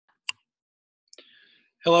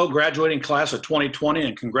Hello, graduating class of 2020,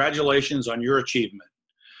 and congratulations on your achievement.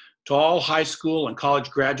 To all high school and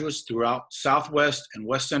college graduates throughout Southwest and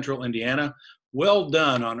West Central Indiana, well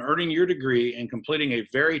done on earning your degree and completing a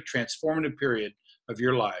very transformative period of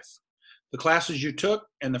your life. The classes you took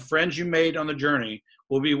and the friends you made on the journey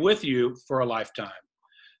will be with you for a lifetime.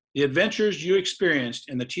 The adventures you experienced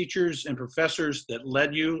and the teachers and professors that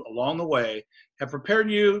led you along the way have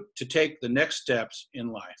prepared you to take the next steps in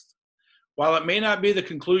life. While it may not be the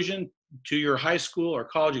conclusion to your high school or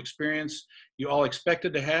college experience you all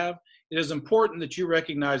expected to have, it is important that you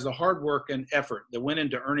recognize the hard work and effort that went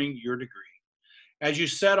into earning your degree. As you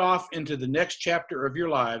set off into the next chapter of your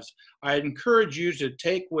lives, I encourage you to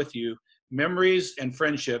take with you memories and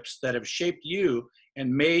friendships that have shaped you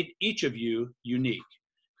and made each of you unique.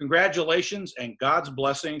 Congratulations and God's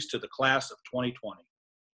blessings to the class of 2020.